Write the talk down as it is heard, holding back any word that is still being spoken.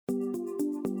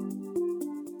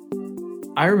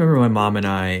I remember my mom and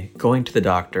I going to the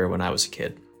doctor when I was a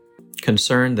kid,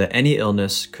 concerned that any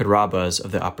illness could rob us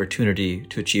of the opportunity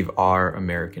to achieve our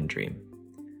American dream.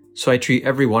 So I treat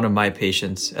every one of my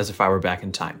patients as if I were back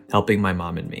in time, helping my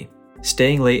mom and me.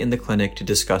 Staying late in the clinic to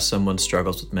discuss someone's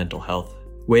struggles with mental health,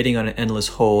 waiting on an endless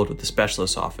hold with the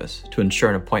specialist's office to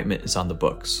ensure an appointment is on the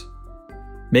books,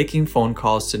 making phone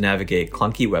calls to navigate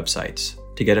clunky websites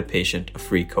to get a patient a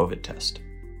free COVID test.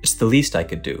 It's the least I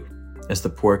could do as the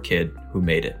poor kid who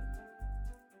made it.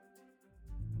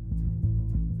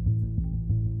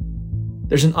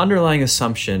 There's an underlying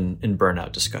assumption in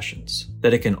burnout discussions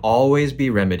that it can always be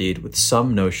remedied with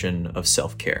some notion of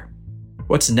self-care.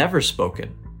 What's never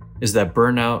spoken is that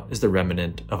burnout is the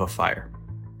remnant of a fire.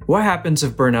 What happens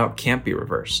if burnout can't be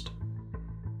reversed?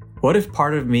 What if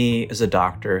part of me as a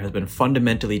doctor has been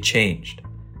fundamentally changed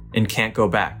and can't go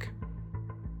back?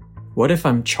 What if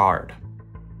I'm charred?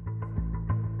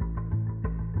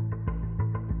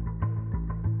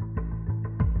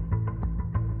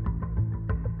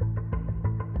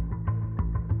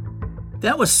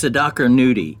 That was Sudhakar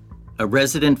Nuti, a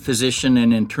resident physician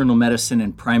in internal medicine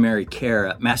and primary care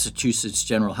at Massachusetts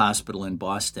General Hospital in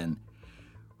Boston,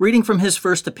 reading from his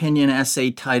first opinion essay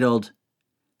titled,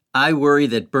 "I Worry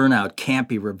That Burnout Can't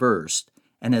Be Reversed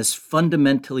and Has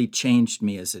Fundamentally Changed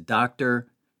Me as a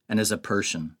Doctor and as a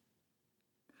Person."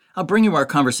 I'll bring you our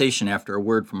conversation after a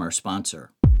word from our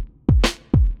sponsor.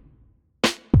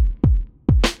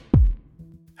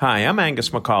 Hi, I'm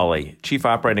Angus McCauley, Chief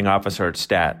Operating Officer at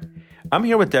STAT. I'm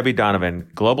here with Debbie Donovan,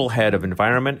 Global Head of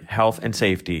Environment, Health, and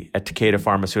Safety at Takeda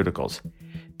Pharmaceuticals.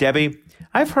 Debbie,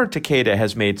 I've heard Takeda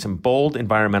has made some bold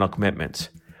environmental commitments.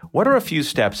 What are a few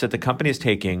steps that the company is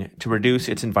taking to reduce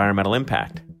its environmental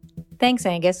impact? Thanks,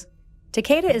 Angus.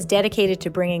 Takeda is dedicated to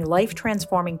bringing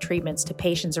life-transforming treatments to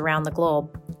patients around the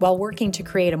globe while working to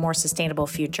create a more sustainable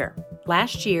future.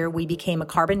 Last year, we became a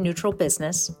carbon-neutral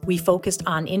business. We focused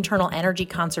on internal energy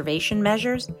conservation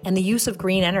measures and the use of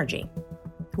green energy.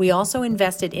 We also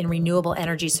invested in renewable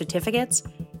energy certificates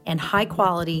and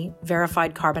high-quality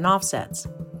verified carbon offsets.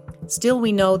 Still,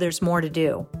 we know there's more to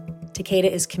do.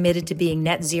 Takeda is committed to being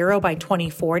net zero by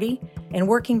 2040 and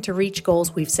working to reach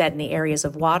goals we've set in the areas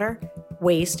of water,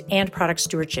 waste, and product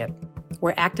stewardship.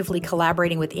 We're actively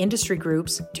collaborating with industry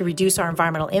groups to reduce our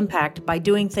environmental impact by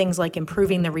doing things like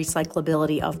improving the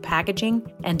recyclability of packaging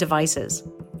and devices.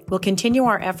 We'll continue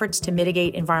our efforts to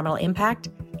mitigate environmental impact,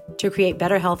 to create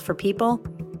better health for people,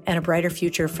 and a brighter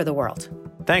future for the world.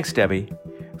 Thanks, Debbie.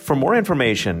 For more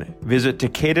information, visit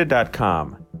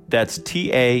Takeda.com. That's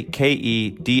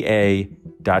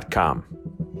TAKEDA.com.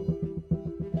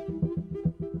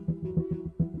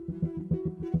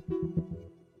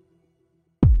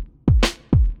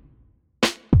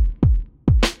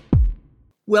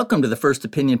 Welcome to the First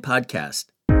Opinion Podcast.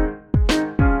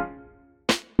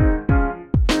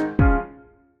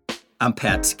 I'm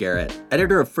Pat Scarrett,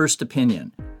 editor of First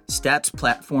Opinion, STAT's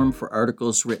platform for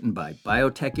articles written by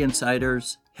biotech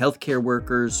insiders, healthcare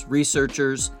workers,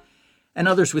 researchers, and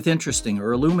others with interesting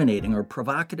or illuminating or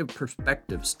provocative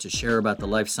perspectives to share about the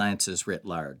life sciences writ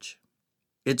large.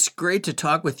 It's great to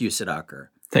talk with you, Sudhakar.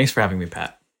 Thanks for having me,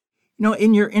 Pat. You know,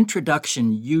 in your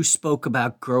introduction, you spoke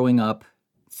about growing up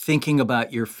thinking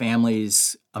about your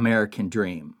family's American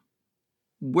dream.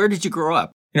 Where did you grow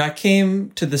up? I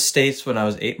came to the States when I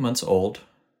was 8 months old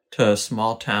to a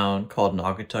small town called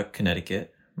Naugatuck,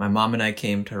 Connecticut. My mom and I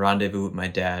came to rendezvous with my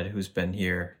dad, who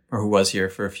was here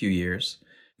for a few years.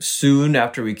 Soon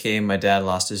after we came, my dad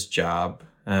lost his job,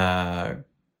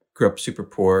 grew up super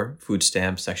poor, food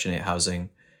stamps, Section 8 housing,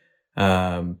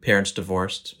 parents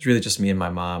divorced. It was really just me and my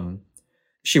mom.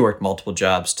 She worked multiple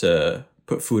jobs to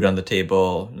put food on the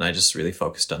table, and I just really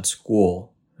focused on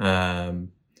school.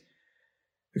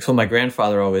 So my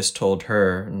grandfather always told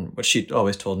her, and what she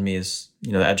always told me is,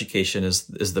 education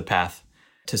is the path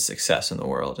to success in the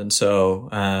world. And so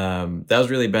that was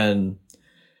really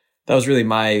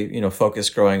my focus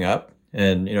growing up.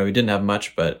 And we didn't have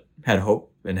much, but had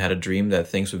hope and had a dream that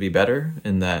things would be better,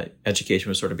 and that education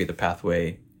would sort of be the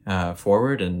pathway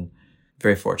forward. And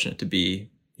very fortunate to be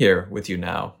here with you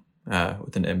now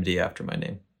with an MD after my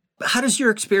name. How does your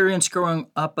experience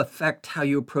growing up affect how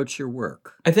you approach your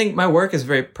work? I think my work is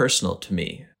very personal to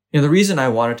me. The reason I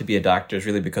wanted to be a doctor is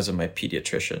really because of my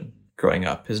pediatrician growing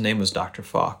up. His name was Dr.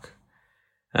 Falk.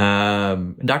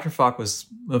 And Dr. Falk was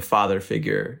a father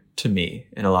figure to me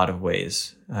in a lot of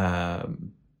ways.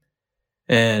 And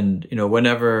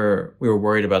whenever we were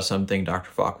worried about something,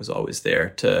 Dr. Falk was always there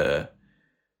to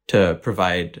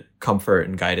provide comfort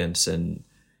and guidance, and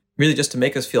really just to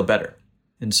make us feel better.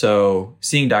 And so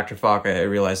seeing Dr. Falk, I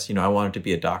realized, I wanted to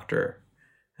be a doctor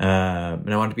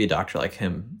And I wanted to be a doctor like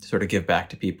him, to sort of give back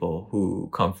to people who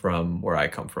come from where I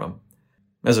come from.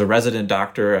 As a resident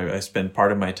doctor, I spend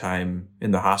part of my time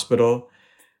in the hospital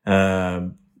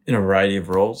in a variety of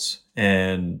roles,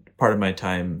 and part of my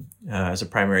time as a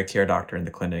primary care doctor in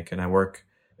the clinic. And I work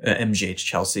at MGH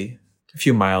Chelsea, a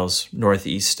few miles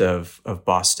northeast of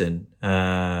Boston,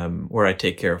 where I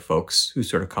take care of folks who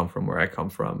sort of come from where I come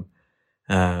from,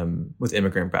 with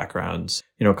immigrant backgrounds.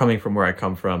 Coming from where I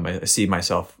come from, I see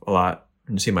myself a lot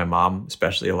and see my mom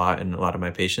especially a lot in a lot of my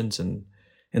patients. And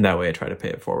in that way, I try to pay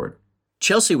it forward.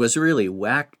 Chelsea was really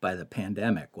whacked by the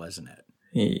pandemic, wasn't it?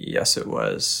 Yes, it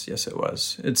was. Yes, it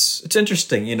was. It's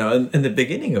interesting. In the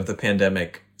beginning of the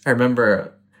pandemic, I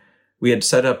remember we had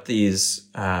set up these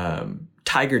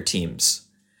tiger teams.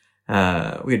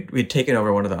 We'd taken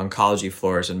over one of the oncology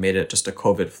floors and made it just a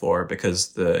COVID floor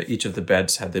because each of the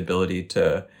beds had the ability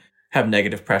to have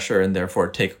negative pressure and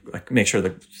therefore make sure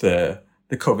that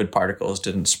the COVID particles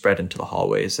didn't spread into the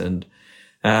hallways. And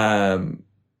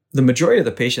the majority of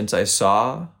the patients I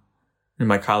saw and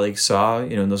my colleagues saw,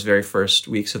 in those very first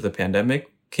weeks of the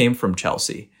pandemic came from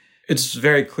Chelsea. It's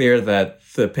very clear that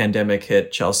the pandemic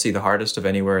hit Chelsea the hardest of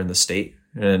anywhere in the state.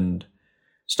 And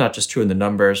it's not just true in the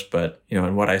numbers, but,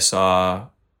 in what I saw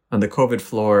on the COVID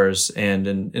floors and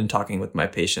in talking with my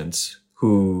patients,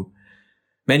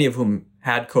 many of whom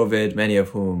had COVID, many of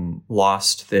whom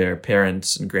lost their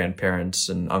parents and grandparents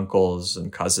and uncles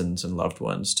and cousins and loved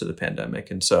ones to the pandemic.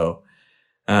 And so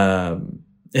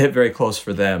it hit very close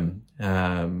for them,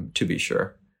 to be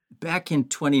sure. Back in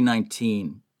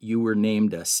 2019, you were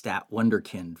named a Stat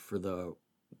Wonderkind for the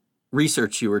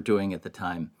research you were doing at the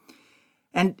time.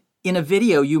 And in a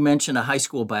video, you mentioned a high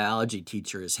school biology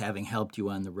teacher as having helped you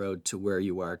on the road to where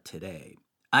you are today.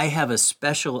 I have a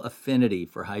special affinity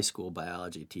for high school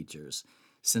biology teachers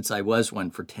since I was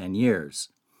one for 10 years.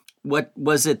 What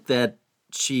was it that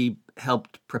she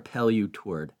helped propel you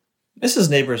toward? Mrs.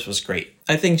 Neighbors was great.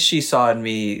 I think she saw in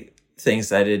me things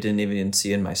that I didn't even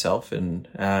see in myself, and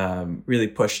really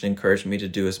pushed and encouraged me to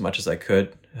do as much as I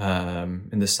could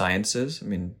in the sciences. I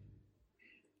mean,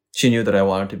 she knew that I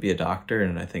wanted to be a doctor,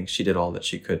 and I think she did all that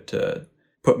she could to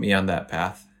put me on that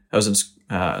path. I was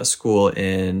in school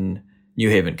in New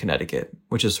Haven, Connecticut,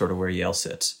 which is sort of where Yale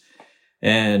sits.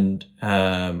 And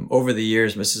over the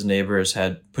years, Mrs. Neighbors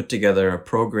had put together a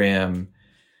program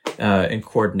in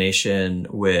coordination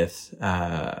with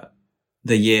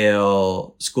the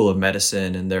Yale School of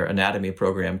Medicine and their anatomy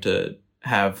program to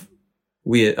have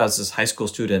we, as high school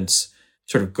students,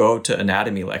 sort of go to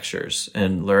anatomy lectures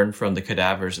and learn from the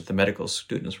cadavers that the medical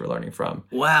students were learning from.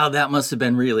 Wow, that must have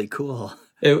been really cool.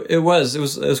 It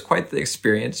was quite the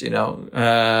experience,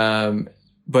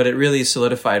 but it really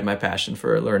solidified my passion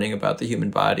for learning about the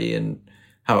human body and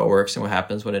how it works and what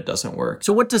happens when it doesn't work.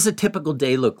 So what does a typical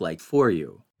day look like for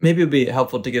you? Maybe it would be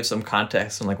helpful to give some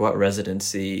context on what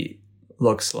residency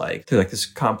looks like. Through this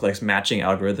complex matching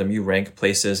algorithm, you rank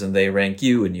places and they rank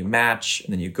you and you match,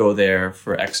 and then you go there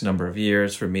for X number of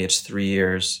years. For me, it's 3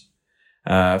 years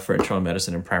for internal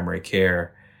medicine and primary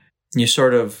care. And you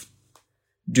sort of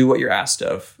do what you're asked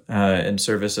of in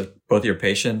service of both your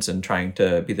patients and trying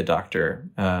to be the doctor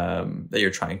that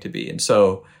you're trying to be. And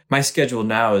so my schedule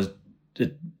now is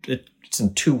it's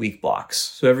in 2-week blocks.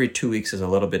 So every 2 weeks is a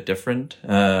little bit different.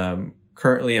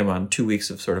 Currently, I'm on 2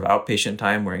 weeks of sort of outpatient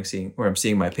time where I'm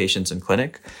seeing my patients in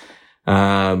clinic.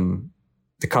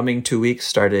 The coming 2 weeks,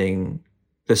 starting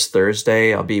this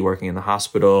Thursday, I'll be working in the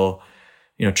hospital,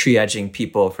 triaging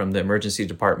people from the emergency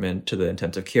department to the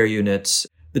intensive care units.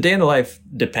 The day in the life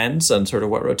depends on sort of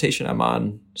what rotation I'm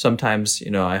on. Sometimes,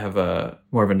 I have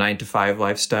more of a 9-to-5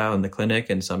 lifestyle in the clinic,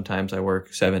 and sometimes I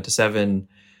work 7 to 7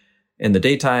 in the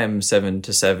daytime, 7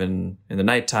 to 7 in the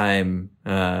nighttime.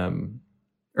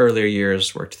 Earlier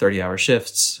years worked 30-hour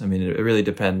shifts. I mean, it really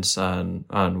depends on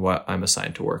what I'm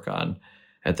assigned to work on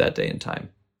at that day and time.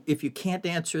 If you can't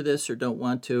answer this or don't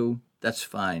want to, that's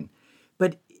fine.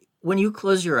 But when you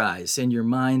close your eyes in your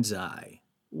mind's eye,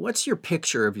 what's your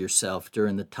picture of yourself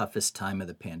during the toughest time of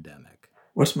the pandemic?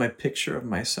 What's my picture of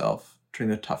myself during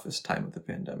the toughest time of the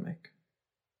pandemic?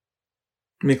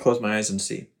 Let me close my eyes and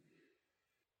see.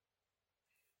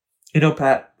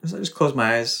 Pat, as I just closed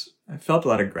my eyes, I felt a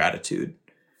lot of gratitude.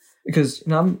 Because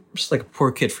I'm just like a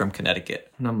poor kid from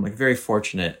Connecticut, and I'm very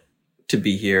fortunate to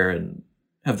be here and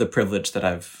have the privilege that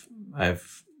I've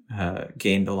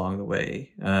gained along the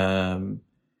way, and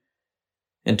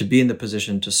to be in the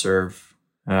position to serve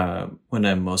when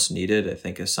I'm most needed. I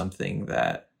think is something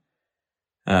that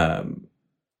I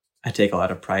take a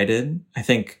lot of pride in. I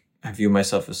think I view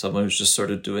myself as someone who's just sort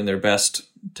of doing their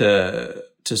best to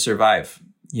survive,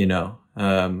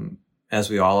 as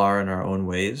we all are in our own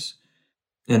ways.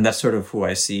 And that's sort of who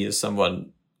I see as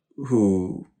someone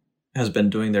who has been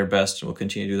doing their best and will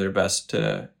continue to do their best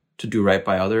to do right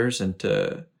by others and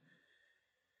to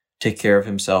take care of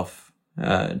himself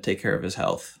and take care of his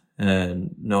health.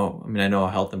 And I know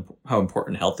how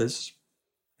important health is.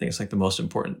 I think it's like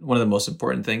one of the most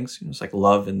important things. It's like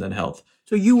love and then health.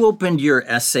 So you opened your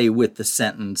essay with the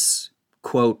sentence,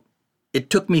 quote, "It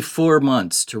took me 4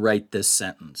 months to write this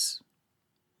sentence."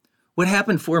 What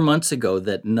happened 4 months ago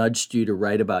that nudged you to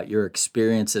write about your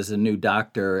experience as a new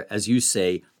doctor, as you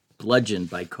say, bludgeoned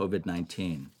by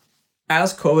COVID-19?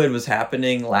 As COVID was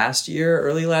happening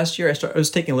early last year, I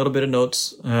was taking a little bit of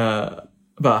notes about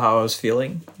how I was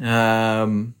feeling,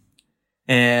 and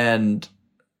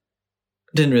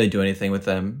didn't really do anything with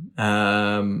them.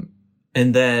 And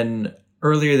then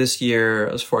earlier this year,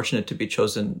 I was fortunate to be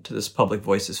chosen to this Public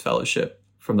Voices Fellowship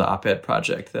from the Op-Ed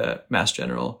Project that Mass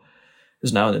General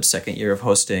is now in its second year of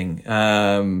hosting.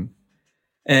 And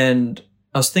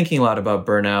I was thinking a lot about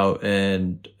burnout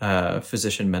and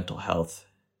physician mental health.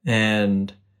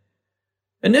 And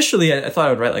initially, I thought I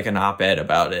would write like an op-ed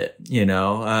about it,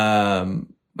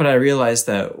 but I realized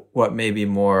that what may be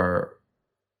more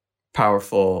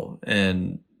powerful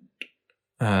and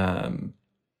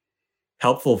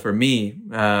helpful for me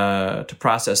to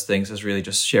process things is really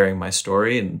just sharing my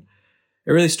story. And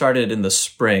it really started in the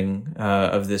spring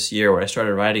of this year where I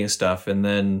started writing stuff, and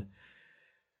then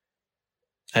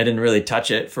I didn't really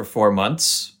touch it for 4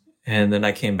 months. And then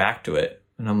I came back to it,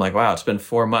 and I'm like, wow, it's been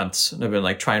 4 months, and I've been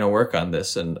like trying to work on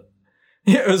this. And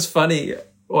it was funny.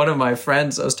 One of my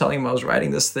friends, I was telling him I was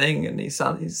writing this thing, and he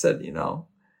said,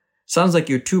 sounds like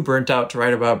you're too burnt out to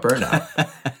write about burnout,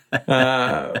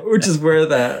 which is where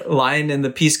that line in the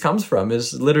piece comes from,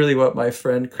 is literally what my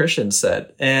friend Christian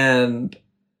said. And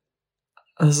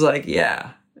I was like,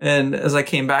 yeah. And as I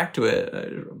came back to it,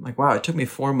 I'm like, wow, it took me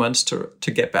 4 months to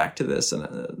get back to this. And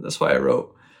that's why I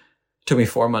wrote, it took me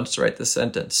 4 months to write this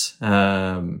sentence,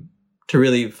 to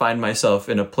really find myself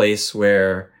in a place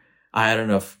where I had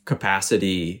enough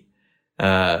capacity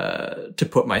to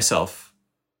put myself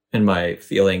and my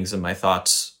feelings and my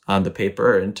thoughts on the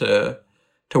paper and to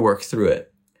work through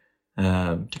it,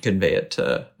 to convey it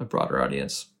to a broader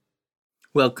audience.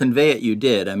 Well, convey it you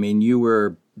did. I mean, you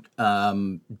were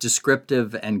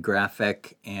descriptive and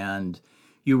graphic, and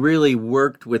you really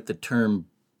worked with the term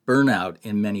burnout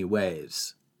in many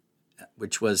ways,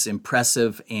 which was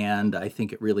impressive, and I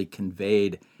think it really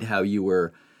conveyed how you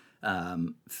were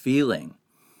feeling.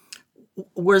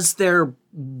 Was there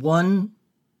one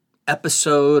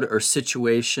episode or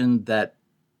situation that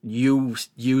you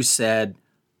said,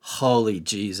 holy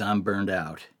geez, I'm burned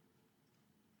out?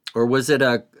 Or was it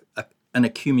an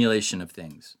accumulation of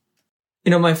things?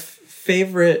 My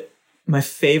favorite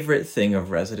thing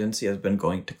of residency has been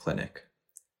going to clinic.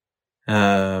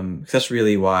 That's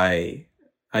really why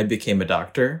I became a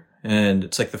doctor. And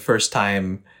it's like the first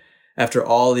time after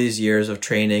all these years of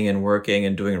training and working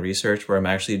and doing research where I'm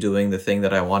actually doing the thing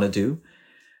that I want to do.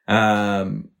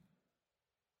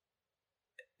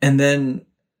 And then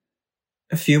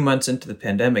a few months into the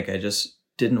pandemic, I just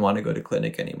didn't want to go to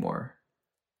clinic anymore.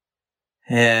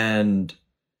 And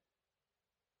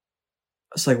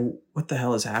it's like, what the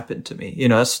hell has happened to me?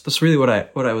 That's really what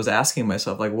I was asking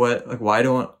myself. Why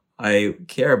don't I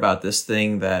care about this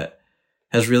thing that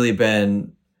has really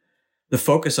been the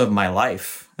focus of my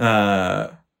life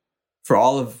for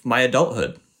all of my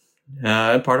adulthood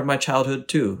and part of my childhood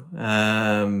too.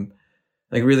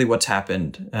 Really what's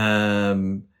happened.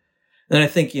 And I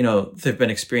think, there've been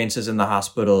experiences in the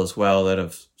hospital as well that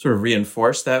have sort of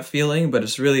reinforced that feeling, but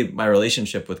it's really my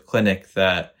relationship with clinic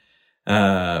that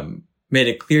made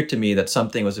it clear to me that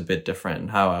something was a bit different in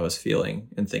how I was feeling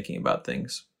and thinking about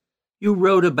things. You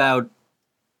wrote about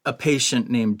a patient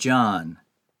named John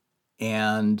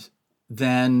and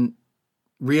then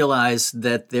realized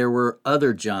that there were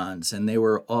other Johns and they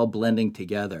were all blending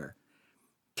together.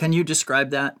 Can you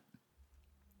describe that?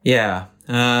 Yeah.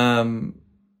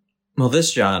 Well,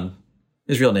 this John,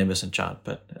 his real name isn't John,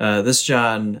 but this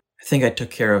John, I think I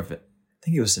took care of it. I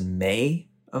think it was in May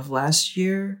of last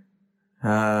year,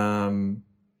 where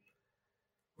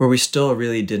we still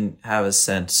really didn't have a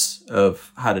sense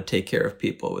of how to take care of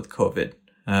people with COVID.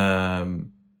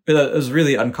 It was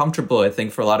really uncomfortable, I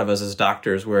think, for a lot of us as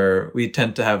doctors, where we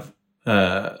tend to have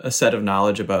a set of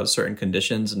knowledge about certain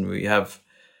conditions, and we have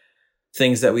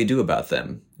things that we do about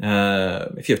them.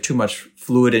 If you have too much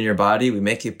fluid in your body, we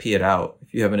make you pee it out.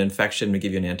 If you have an infection, we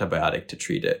give you an antibiotic to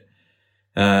treat it.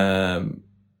 But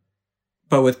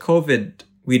with COVID,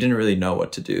 we didn't really know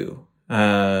what to do.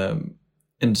 And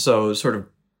so sort of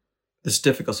this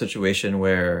difficult situation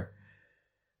where,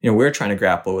 we're trying to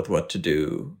grapple with what to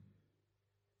do.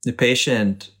 The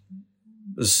patient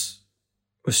was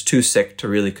too sick to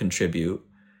really contribute.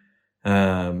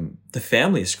 The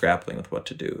family's grappling with what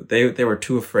to do. They were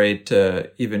too afraid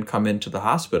to even come into the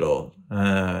hospital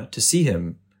to see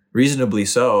him, reasonably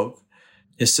so.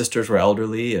 His sisters were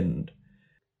elderly and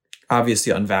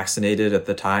obviously unvaccinated at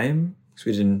the time, because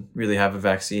we didn't really have a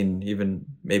vaccine,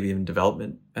 maybe even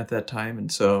development at that time.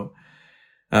 And so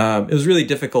it was really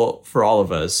difficult for all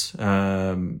of us.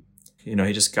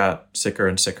 He just got sicker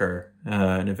and sicker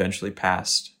and eventually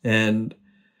passed. And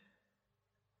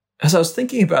as I was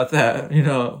thinking about that,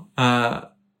 I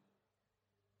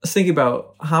was thinking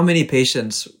about how many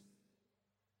patients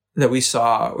that we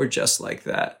saw were just like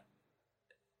that.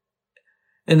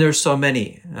 And there's so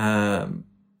many.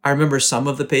 I remember some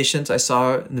of the patients I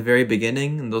saw in the very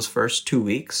beginning, in those first 2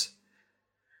 weeks,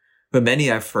 but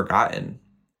many I've forgotten.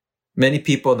 Many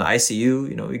people in the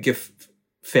ICU, we give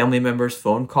family members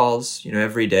phone calls,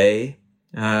 every day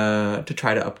to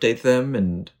try to update them.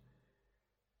 And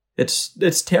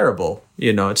it's terrible.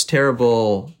 It's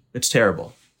terrible. It's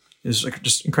terrible. It's like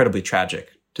just incredibly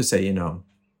tragic to say,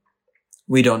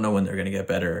 we don't know when they're going to get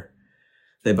better.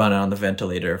 They've been on the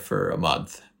ventilator for a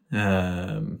month.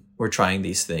 We're trying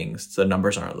these things. The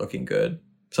numbers aren't looking good.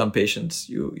 Some patients,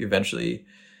 you eventually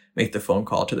make the phone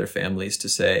call to their families to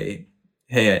say,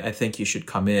 hey, I think you should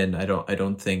come in. I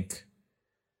don't think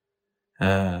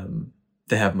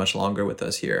they have much longer with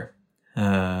us here.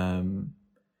 And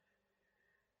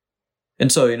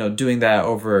so, doing that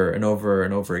over and over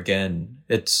and over again,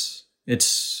 it's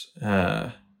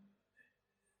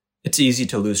easy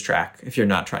to lose track if you're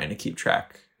not trying to keep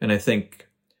track. And I think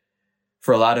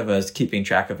for a lot of us, keeping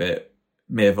track of it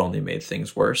may have only made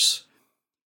things worse.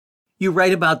 You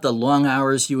write about the long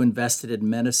hours you invested in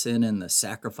medicine and the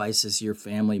sacrifices your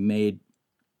family made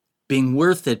being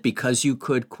worth it because you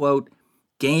could, quote,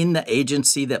 gain the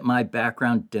agency that my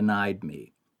background denied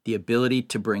me, the ability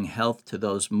to bring health to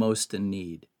those most in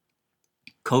need.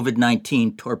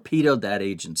 COVID-19 torpedoed that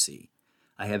agency.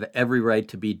 I have every right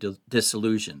to be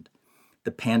disillusioned.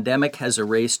 The pandemic has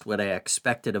erased what I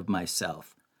expected of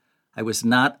myself. I was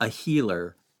not a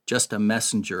healer, just a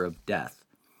messenger of death.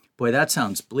 Boy, that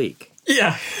sounds bleak.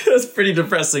 Yeah, that's pretty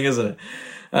depressing, isn't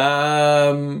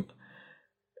it?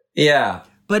 Yeah.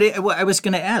 But I was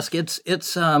going to ask, it's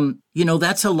that's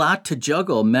a lot to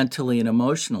juggle mentally and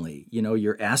emotionally.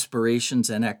 Your aspirations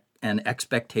and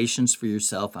expectations for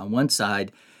yourself on one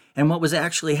side, and what was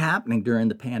actually happening during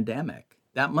the pandemic.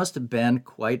 That must have been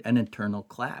quite an internal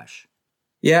clash.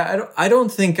 Yeah, I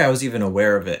don't think I was even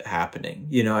aware of it happening.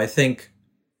 I think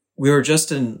we were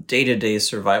just in day-to-day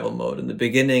survival mode. In the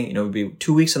beginning, we'd be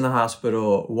 2 weeks in the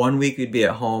hospital. 1 week we'd be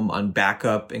at home on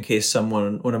backup in case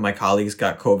one of my colleagues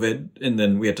got COVID, and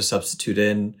then we had to substitute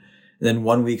in. And then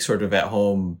 1 week sort of at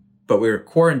home, but we were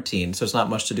quarantined, so it's not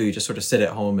much to do. You just sort of sit at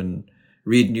home and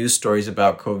read news stories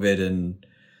about COVID, and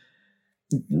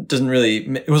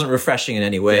it wasn't refreshing in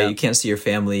any way. Yeah. You can't see your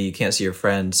family, you can't see your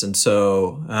friends. And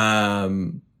so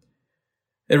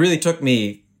it really took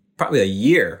me probably a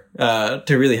year to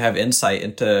really have insight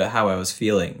into how I was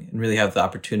feeling and really have the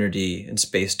opportunity and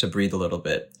space to breathe a little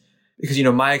bit. Because,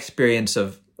 my experience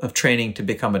of training to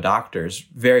become a doctor is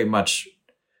very much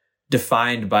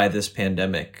defined by this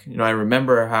pandemic. I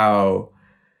remember how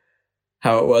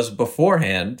it was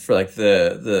beforehand for like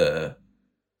the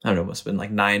I don't know, it must have been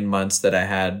like 9 months that I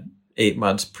had, 8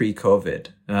 months pre-COVID,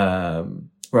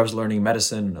 where I was learning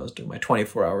medicine and I was doing my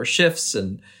 24-hour shifts,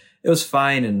 and it was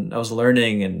fine, and I was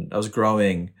learning and I was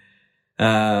growing.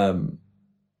 But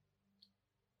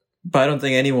I don't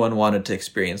think anyone wanted to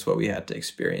experience what we had to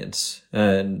experience.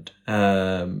 And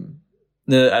I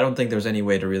don't think there was any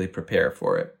way to really prepare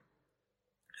for it.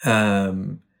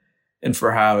 And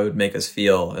for how it would make us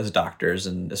feel as doctors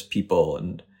and as people,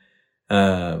 and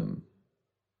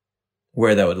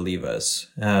where that would leave us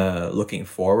looking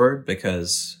forward,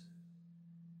 because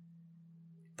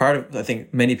I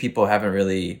think many people haven't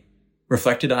really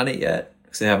reflected on it yet,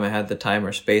 because they haven't had the time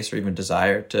or space or even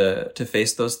desire to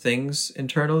face those things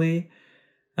internally.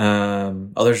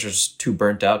 Others are just too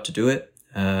burnt out to do it.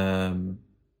 And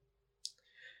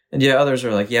yeah, others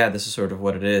are like, yeah, this is sort of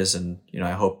what it is, and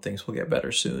I hope things will get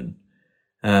better soon.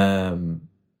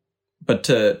 But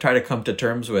to try to come to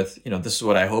terms with, this is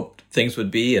what I hoped things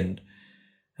would be, and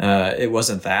it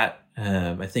wasn't that.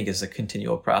 I think is a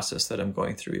continual process that I'm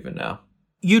going through even now.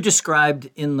 You described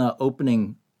in the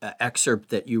opening excerpt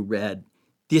that you read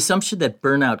the assumption that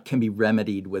burnout can be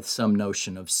remedied with some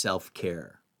notion of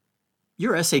self-care.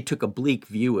 Your essay took a bleak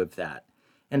view of that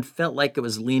and felt like it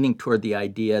was leaning toward the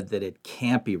idea that it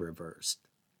can't be reversed.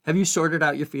 Have you sorted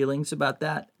out your feelings about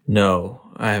that? No,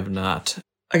 I have not.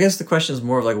 I guess the question is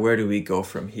more of like, where do we go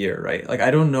from here, right? Like,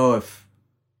 I don't know if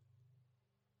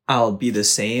I'll be the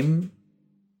same,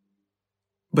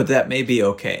 but that may be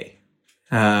okay.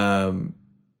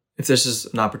 If there's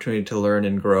just an opportunity to learn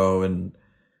and grow and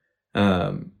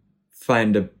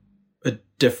find a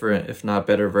different, if not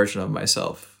better version of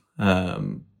myself,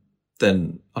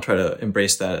 then I'll try to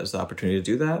embrace that as the opportunity to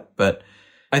do that. But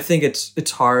I think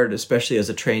it's hard, especially as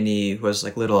a trainee who has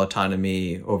like little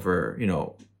autonomy over,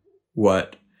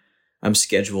 what I'm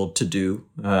scheduled to do.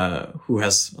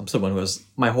 I'm someone who has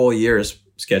my whole year is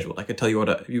scheduled. I could tell you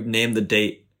if you name the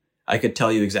date, I could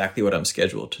tell you exactly what I'm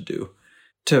scheduled to do.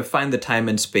 To find the time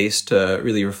and space to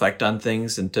really reflect on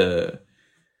things and to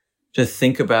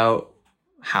think about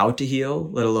how to heal,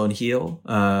 let alone heal.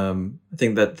 I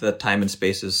think that the time and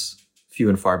space is few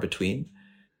and far between.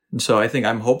 And so I think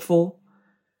I'm hopeful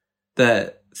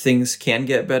that things can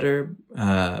get better.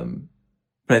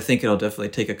 But I think it'll definitely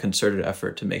take a concerted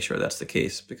effort to make sure that's the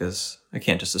case, because I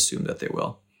can't just assume that they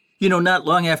will. Not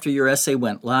long after your essay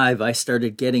went live, I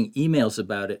started getting emails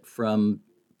about it from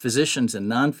physicians and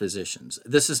non-physicians.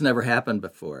 This has never happened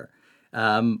before.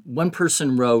 One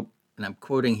person wrote, and I'm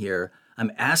quoting here,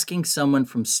 "I'm asking someone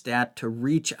from STAT to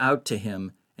reach out to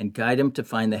him and guide him to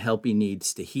find the help he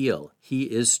needs to heal. He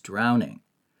is drowning."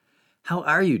 How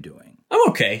are you doing? I'm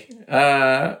okay.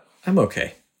 I'm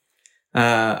okay.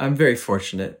 I'm very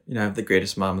fortunate. I have the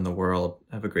greatest mom in the world.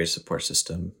 I have a great support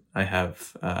system. I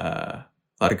have a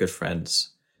lot of good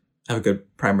friends. I have a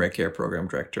good primary care program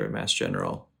director at Mass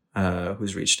General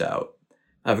who's reached out.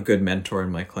 I have a good mentor in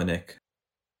my clinic.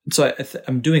 So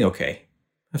I'm doing okay.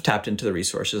 I've tapped into the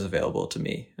resources available to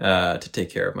me to take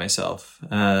care of myself.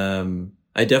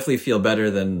 I definitely feel better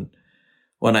than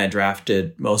when I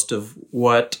drafted most of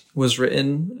what was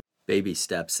written. Baby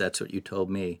steps, that's what you told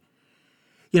me.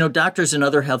 Doctors and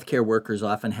other healthcare workers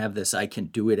often have this "I can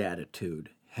do it" attitude.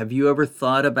 Have you ever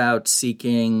thought about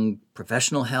seeking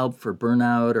professional help for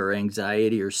burnout or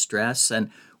anxiety or stress? And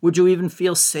would you even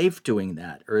feel safe doing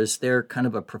that? Or is there kind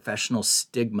of a professional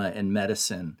stigma in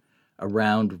medicine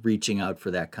around reaching out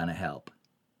for that kind of help?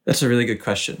 That's a really good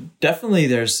question. Definitely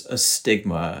there's a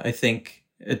stigma. I think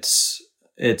it's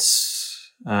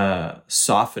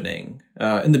softening.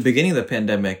 In the beginning of the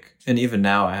pandemic, and even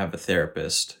now, I have a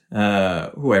therapist who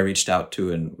I reached out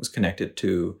to and was connected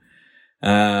to,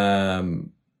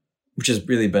 which has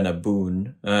really been a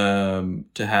boon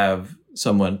to have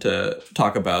someone to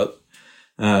talk about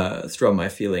through my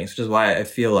feelings, which is why I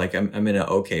feel like I'm in an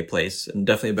okay place, and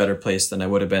definitely a better place than I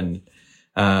would have been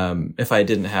if I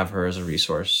didn't have her as a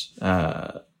resource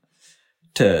to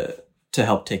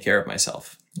help take care of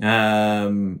myself.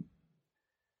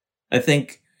 I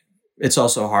think it's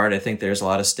also hard. I think there's a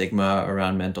lot of stigma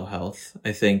around mental health.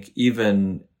 I think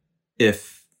even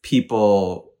if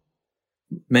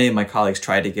many of my colleagues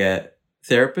try to get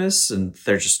therapists and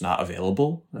they're just not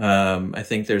available. I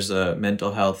think there's a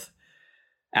mental health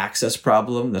access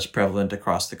problem that's prevalent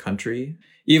across the country.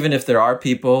 Even if there are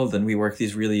people, then we work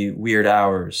these really weird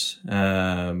hours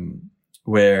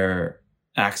where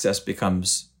access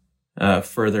becomes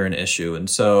further an issue. And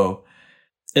so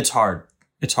it's hard.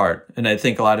 It's hard. And I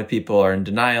think a lot of people are in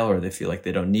denial or they feel like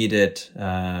they don't need it.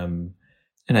 And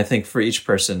I think for each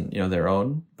person, their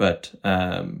own, but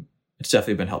it's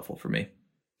definitely been helpful for me.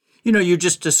 You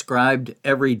just described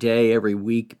every day, every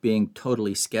week being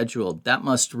totally scheduled. That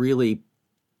must really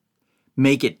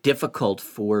make it difficult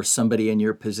for somebody in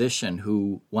your position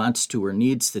who wants to or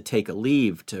needs to take a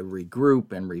leave to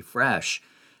regroup and refresh.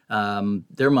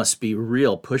 There must be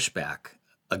real pushback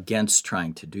against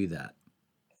trying to do that.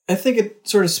 I think it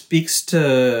sort of speaks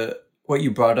to what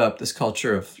you brought up, this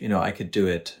culture of, I could do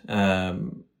it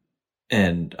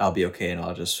and I'll be okay and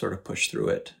I'll just sort of push through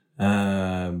it.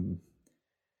 I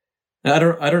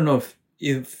don't know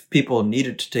if people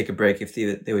needed to take a break, if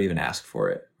they would even ask for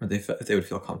it, or if they would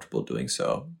feel comfortable doing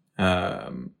so,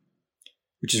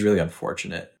 which is really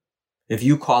unfortunate. If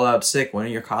you call out sick, one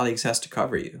of your colleagues has to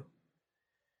cover you.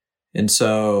 And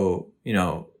so,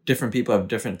 different people have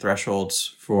different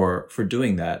thresholds for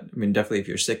doing that. I mean, definitely if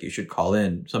you're sick, you should call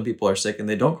in. Some people are sick and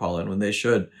they don't call in when they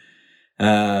should.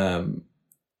 And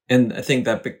I think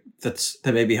that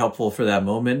may be helpful for that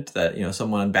moment that,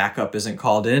 someone on backup isn't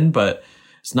called in, but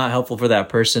it's not helpful for that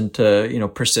person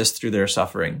to, persist through their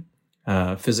suffering,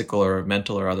 physical or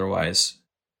mental or otherwise.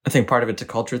 I think part of it's a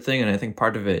culture thing. And I think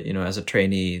part of it, as a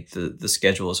trainee, the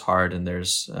schedule is hard and there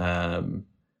isn't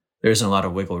a lot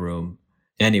of wiggle room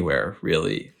anywhere,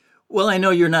 really. Well, I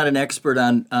know you're not an expert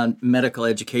on medical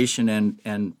education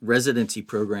and residency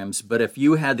programs, but if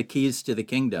you had the keys to the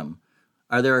kingdom,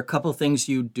 Are there a couple things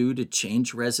you do to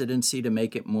change residency to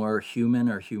make it more human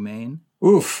or humane?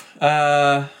 The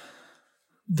 $1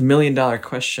 million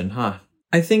question, huh?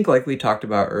 I think like we talked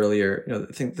about earlier,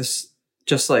 I think this,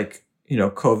 just like,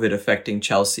 COVID affecting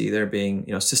Chelsea, there being,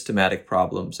 systematic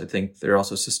problems. I think there are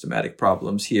also systematic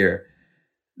problems here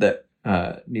that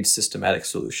need systematic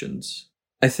solutions.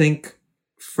 I think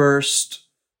first,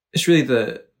 it's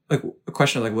really a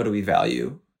question of like, what do we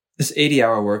value? This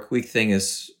 80-hour work week thing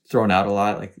is thrown out a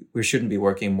lot. Like we shouldn't be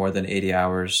working more than 80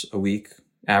 hours a week,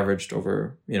 averaged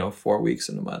over, 4 weeks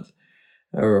in a month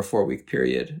or a 4-week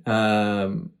period.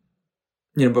 But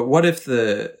what if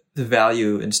the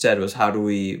value instead was how do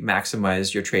we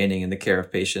maximize your training in the care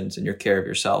of patients and your care of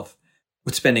yourself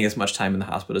with spending as much time in the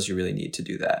hospital as you really need to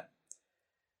do that?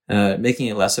 Making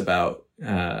it less about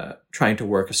trying to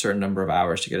work a certain number of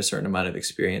hours to get a certain amount of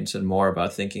experience and more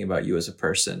about thinking about you as a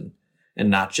person and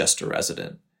not just a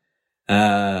resident.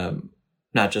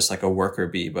 Not just like a worker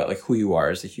bee, but like who you are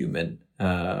as a human,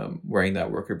 wearing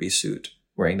that worker bee suit,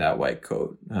 wearing that white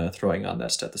coat, throwing on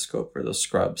that stethoscope or those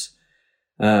scrubs.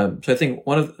 So I think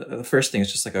one of the first things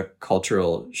is just like a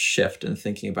cultural shift in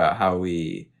thinking about how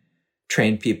we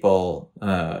train people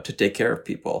to take care of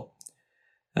people.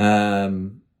 I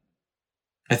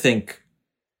think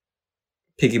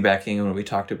piggybacking on what we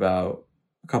talked about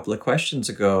a couple of questions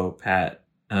ago, Pat,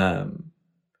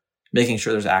 making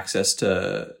sure there's access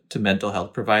to mental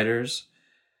health providers.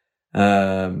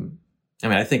 I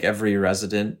think every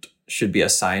resident should be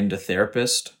assigned a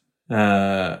therapist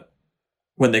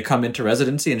when they come into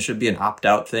residency, and it should be an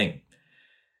opt-out thing.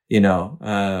 Even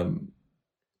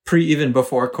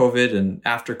before COVID and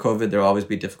after COVID, there'll always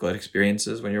be difficult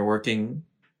experiences when you're working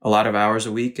a lot of hours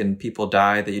a week and people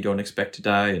die that you don't expect to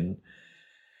die. And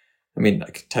I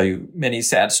could tell you many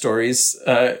sad stories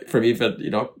from even,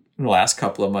 in the last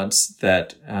couple of months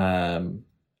that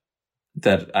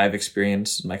I've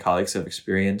experienced, my colleagues have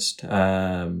experienced.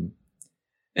 And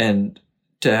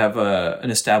to have an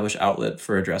established outlet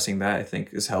for addressing that, I think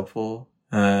is helpful.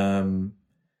 And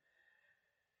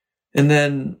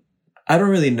then I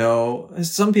don't really know.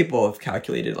 Some people have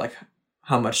calculated like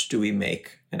how much do we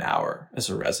make an hour as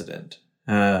a resident?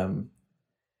 And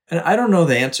I don't know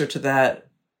the answer to that,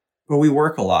 but we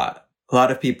work a lot. A lot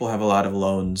of people have a lot of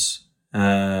loans.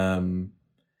 And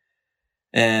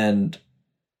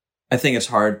I think it's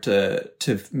hard to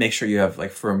make sure you have like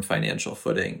firm financial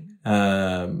footing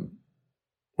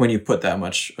when you put that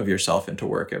much of yourself into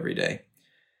work every day.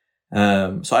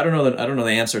 So I don't know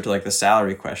the answer to like the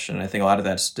salary question. I think a lot of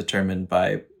that's determined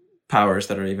by powers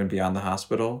that are even beyond the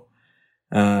hospital.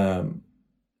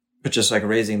 But just like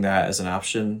raising that as an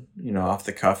option, off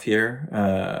the cuff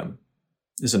here,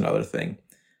 is another thing.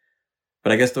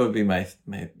 But I guess that would be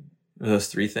those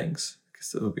three things. I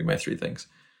guess that would be my three things.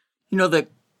 The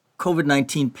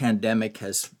COVID-19 pandemic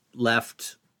has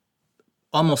left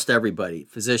almost everybody,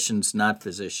 physicians, not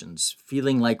physicians,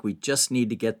 feeling like we just need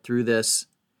to get through this.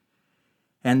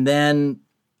 And then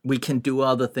we can do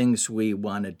all the things we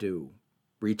want to do.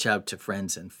 Reach out to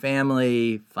friends and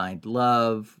family, find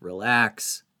love,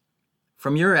 relax.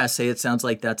 From your essay, it sounds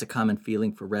like that's a common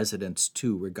feeling for residents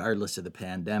too, regardless of the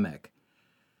pandemic.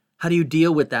 How do you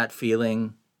deal with that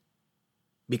feeling?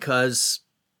 Because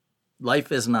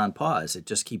life isn't on pause. It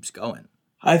just keeps going.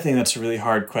 I think that's a really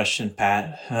hard question,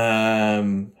 Pat.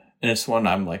 And it's one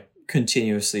I'm like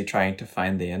continuously trying to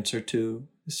find the answer to.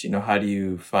 Is, how do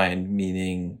you find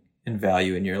meaning and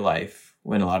value in your life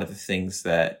when a lot of the things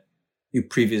that you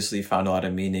previously found a lot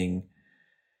of meaning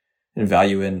and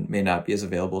value in may not be as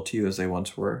available to you as they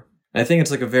once were? And I think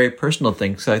it's like a very personal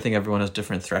thing. So I think everyone has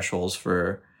different thresholds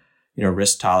for,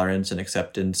 risk tolerance and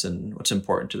acceptance and what's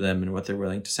important to them and what they're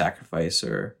willing to sacrifice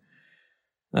or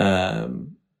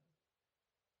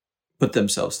put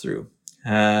themselves through.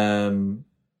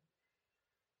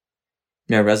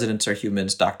 Residents are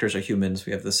humans, doctors are humans.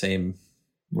 We have the same,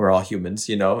 we're all humans,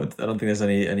 I don't think there's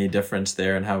any difference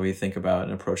there in how we think about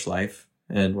and approach life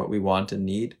and what we want and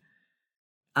need.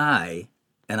 And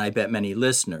I bet many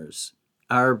listeners,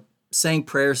 are saying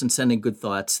prayers and sending good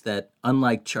thoughts that,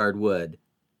 unlike charred wood,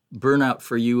 burnout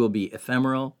for you will be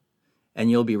ephemeral and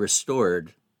you'll be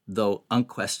restored, though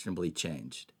unquestionably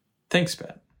changed. Thanks,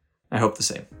 Pat. I hope the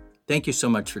same. Thank you so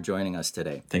much for joining us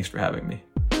today. Thanks for having me.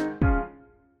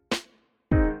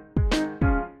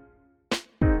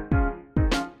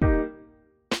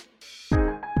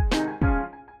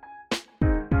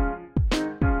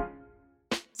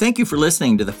 Thank you for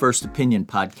listening to the First Opinion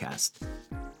podcast.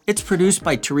 It's produced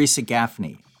by Teresa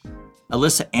Gaffney.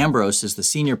 Alyssa Ambrose is the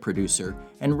senior producer,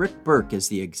 and Rick Burke is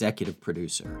the executive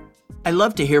producer. I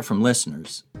love to hear from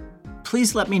listeners.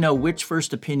 Please let me know which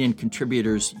First Opinion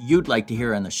contributors you'd like to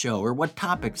hear on the show or what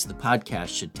topics the podcast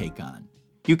should take on.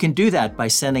 You can do that by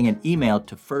sending an email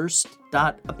to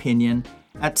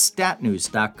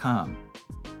first.opinion@statnews.com.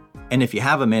 And if you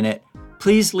have a minute,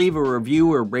 please leave a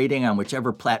review or rating on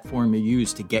whichever platform you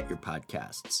use to get your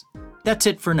podcasts. That's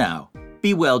it for now.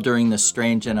 Be well during this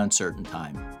strange and uncertain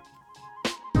time.